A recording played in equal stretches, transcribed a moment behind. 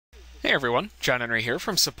Hey everyone, John Henry here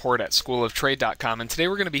from support at SchoolOfTrade.com, and today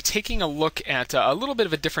we're going to be taking a look at a little bit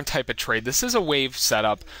of a different type of trade. This is a wave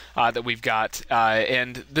setup that we've got,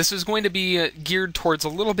 and this is going to be geared towards a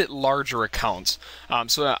little bit larger accounts.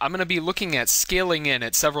 So I'm going to be looking at scaling in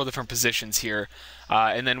at several different positions here,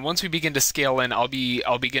 and then once we begin to scale in, I'll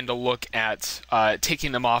begin to look at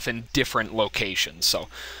taking them off in different locations. So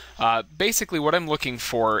basically what I'm looking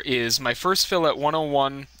for is my first fill at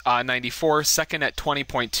 101.94, second at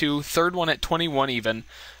 20.2, third one at 21 even,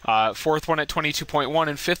 fourth one at 22.1,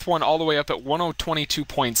 and fifth one all the way up at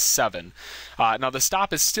 102.27. Now the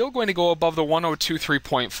stop is still going to go above the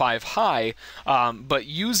 102.3.5 high, but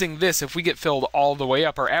using this, if we get filled all the way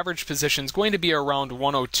up, our average position is going to be around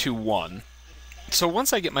 102.1. So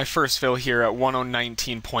once I get my first fill here at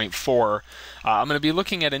 119.4, I'm going to be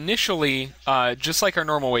looking at initially, just like our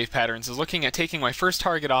normal wave patterns, is looking at taking my first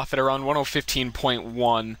target off at around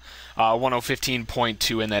 115.1,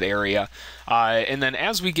 115.2 in that area. And then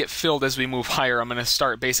as we get filled, as we move higher, I'm going to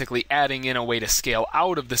start basically adding in a way to scale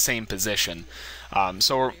out of the same position.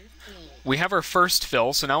 So we have our first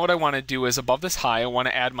fill, so now what I want to do is above this high, I want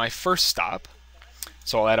to add my first stop.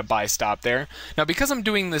 So I'll add a buy stop there. Now because I'm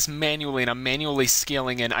doing this manually and I'm manually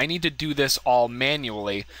scaling in, I need to do this all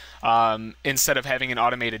manually instead of having an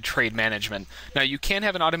automated trade management. Now you can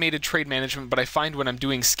have an automated trade management, but I find when I'm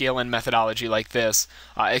doing scale in methodology like this,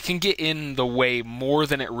 it can get in the way more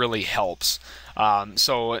than it really helps.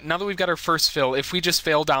 So now that we've got our first fill, if we just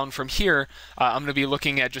fail down from here, I'm going to be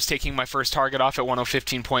looking at just taking my first target off at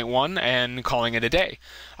 115.1 and calling it a day.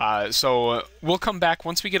 So we'll come back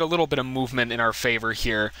once we get a little bit of movement in our favor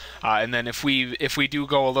here, and then if we do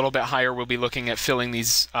go a little bit higher, we'll be looking at filling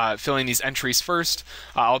these entries first.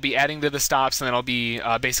 I'll be adding to the stops, and then I'll be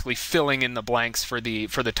basically filling in the blanks for the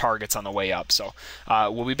targets on the way up. So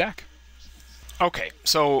we'll be back. Okay,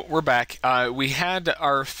 so we're back. We had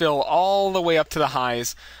our fill all the way up to the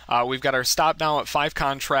highs. We've got our stop now at 5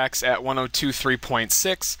 contracts at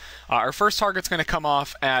 102.3.6. Our first target's going to come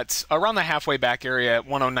off at around the halfway back area at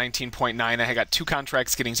 119.9. I got 2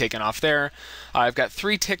 contracts getting taken off there. I've got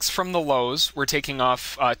 3 ticks from the lows. We're taking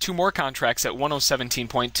off 2 more contracts at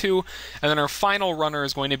 117.2, and then our final runner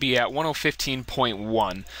is going to be at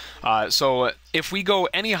 115.1. So if we go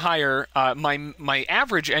any higher, my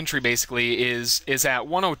average entry basically is at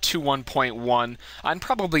 102.1.1 and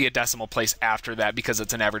probably a decimal place after that because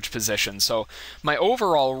it's an average position. So my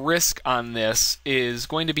overall risk on this is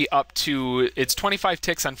going to be up to, it's 25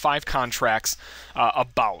 ticks on 5 contracts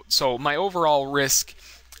about. So my overall risk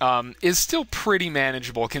is still pretty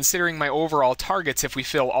manageable considering my overall targets, if we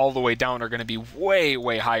fill all the way down, are going to be way,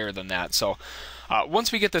 way higher than that. So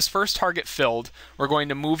once we get this first target filled, we're going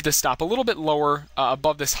to move the stop a little bit lower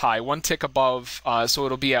above this high, 1 tick above, so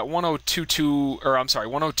it'll be at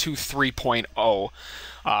 102.3.0.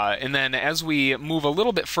 And then as we move a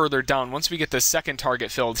little bit further down, once we get the second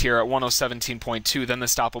target filled here at 117.2, then the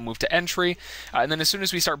stop will move to entry. And then as soon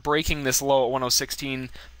as we start breaking this low at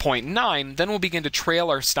 116.9, then we'll begin to trail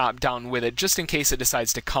our stop down with it just in case it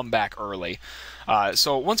decides to come back early.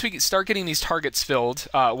 So once we start getting these targets filled,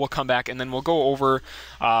 we'll come back and then we'll go over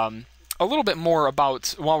a little bit more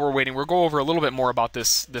about, while we're waiting, we'll go over a little bit more about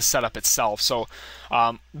this setup itself. So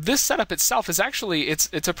this setup itself is actually,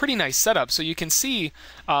 it's a pretty nice setup. So you can see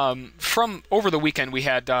from over the weekend we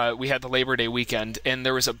had the Labor Day weekend, and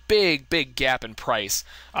there was a big gap in price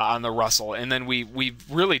on the Russell, and then we've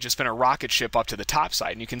really just been a rocket ship up to the top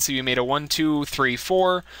side. And you can see we made a 1, 2, 3,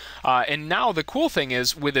 4, and now the cool thing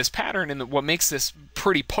is with this pattern, and what makes this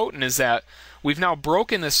pretty potent is that we've now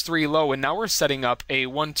broken this 3 low, and now we're setting up a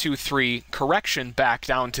 1, 2, 3 correction back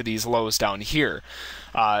down to these lows down here.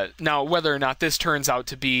 Now, whether or not this turns out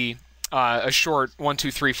to be a short 1,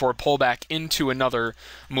 2, 3, 4 pullback into another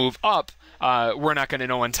move up, we're not going to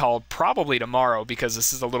know until probably tomorrow because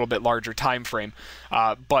this is a little bit larger time frame.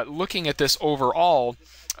 But looking at this overall,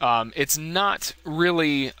 it's not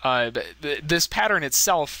really this pattern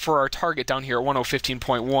itself for our target down here at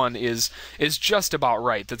 115.1 is just about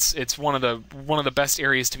right. It's one of the best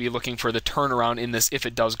areas to be looking for the turnaround in this if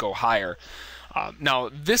it does go higher. Now,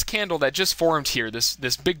 this candle that just formed here, this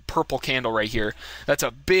big purple candle right here, that's a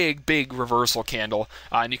big reversal candle.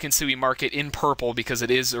 And you can see we mark it in purple because it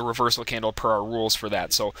is a reversal candle per our rules for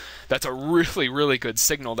that. So that's a really good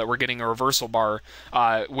signal that we're getting a reversal bar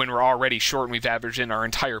when we're already short and we've averaged in our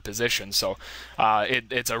entire position. So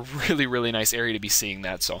it's a really nice area to be seeing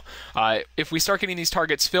that. So if we start getting these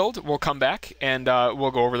targets filled, we'll come back and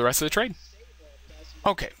we'll go over the rest of the trade.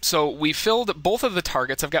 Okay, so we filled both of the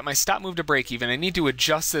targets. I've got my stop move to break even. I need to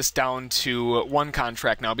adjust this down to one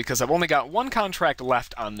contract now because I've only got one contract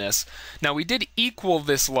left on this. Now we did equal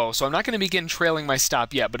this low, so I'm not going to begin trailing my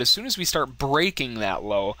stop yet, but as soon as we start breaking that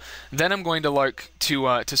low, then I'm going to look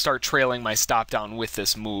to start trailing my stop down with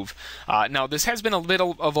this move. Now this has been a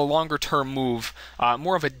little of a longer term move,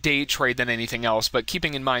 more of a day trade than anything else, but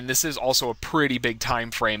keeping in mind this is also a pretty big time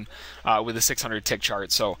frame with a 600 tick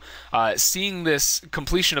chart. So seeing this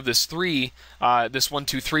completion of this 1,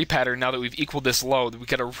 2, 3 pattern, now that we've equaled this low, we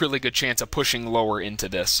get a really good chance of pushing lower into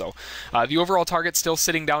this. So the overall target still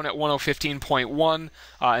sitting down at 1015.1,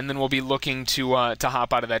 and then we'll be looking to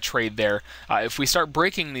hop out of that trade there. If we start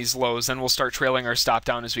breaking these lows, then we'll start trailing our stop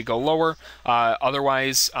down as we go lower.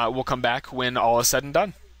 Otherwise, we'll come back when all is said and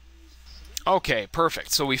done. Okay,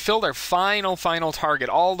 perfect. So we filled our final target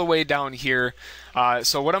all the way down here.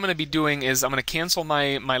 So what I'm going to be doing is I'm going to cancel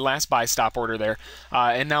my last buy stop order there.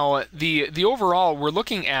 And now the overall, we're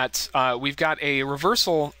looking at, we've got a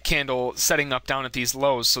reversal candle setting up down at these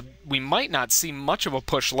lows. So we might not see much of a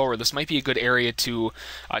push lower. This might be a good area to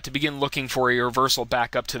begin looking for a reversal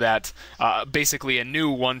back up to that, basically a new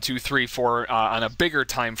 1, 2, 3, 4 on a bigger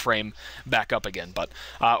time frame back up again. But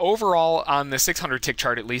overall, on the 600 tick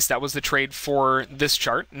chart at least, that was the trade for this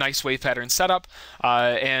chart. Nice wave pattern setup,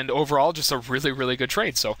 and overall just a really good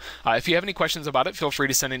trade. So if you have any questions about it, feel free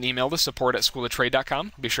to send an email to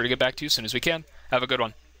support@schooloftrade.com. Be sure to get back to you as soon as we can. Have a good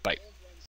one.